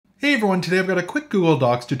Hey everyone, today I've got a quick Google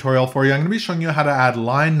Docs tutorial for you. I'm going to be showing you how to add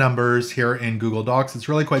line numbers here in Google Docs. It's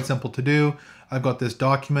really quite simple to do. I've got this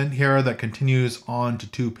document here that continues on to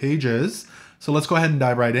 2 pages. So let's go ahead and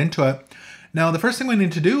dive right into it. Now the first thing we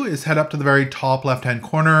need to do is head up to the very top left-hand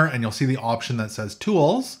corner and you'll see the option that says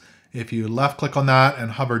Tools. If you left click on that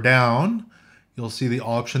and hover down, you'll see the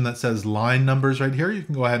option that says Line Numbers right here. You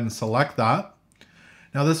can go ahead and select that.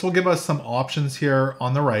 Now this will give us some options here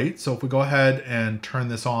on the right. So if we go ahead and turn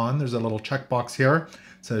this on, there's a little checkbox here.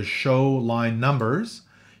 It says show line numbers.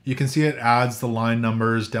 You can see it adds the line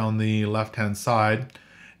numbers down the left-hand side.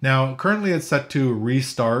 Now currently it's set to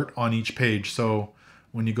restart on each page. So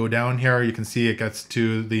when you go down here, you can see it gets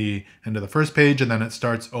to the end of the first page and then it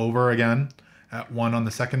starts over again at 1 on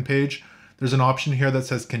the second page. There's an option here that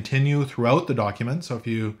says continue throughout the document. So if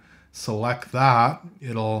you select that,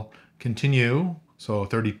 it'll continue. So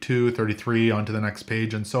 32, 33 onto the next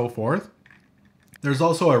page and so forth. There's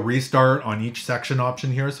also a restart on each section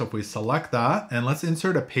option here. So if we select that and let's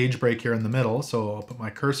insert a page break here in the middle. So I'll put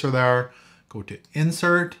my cursor there, go to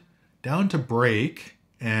insert, down to break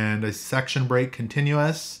and a section break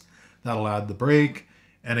continuous. That'll add the break.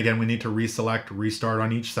 And again, we need to reselect, restart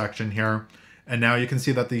on each section here. And now you can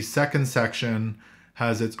see that the second section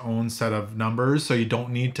has its own set of numbers. So you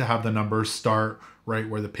don't need to have the numbers start right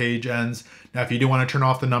where the page ends. Now, if you do want to turn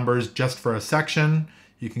off the numbers just for a section,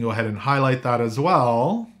 you can go ahead and highlight that as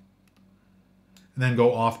well. And then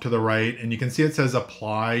go off to the right and you can see it says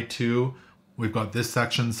apply to. We've got this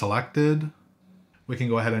section selected. We can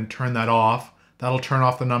go ahead and turn that off. That'll turn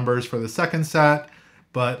off the numbers for the second set,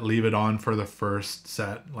 but leave it on for the first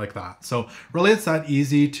set like that. So really it's that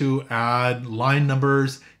easy to add line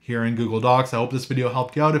numbers here in Google Docs. I hope this video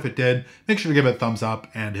helped you out. If it did, make sure to give it a thumbs up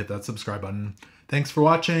and hit that subscribe button. Thanks for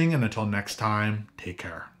watching, and until next time, take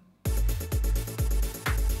care.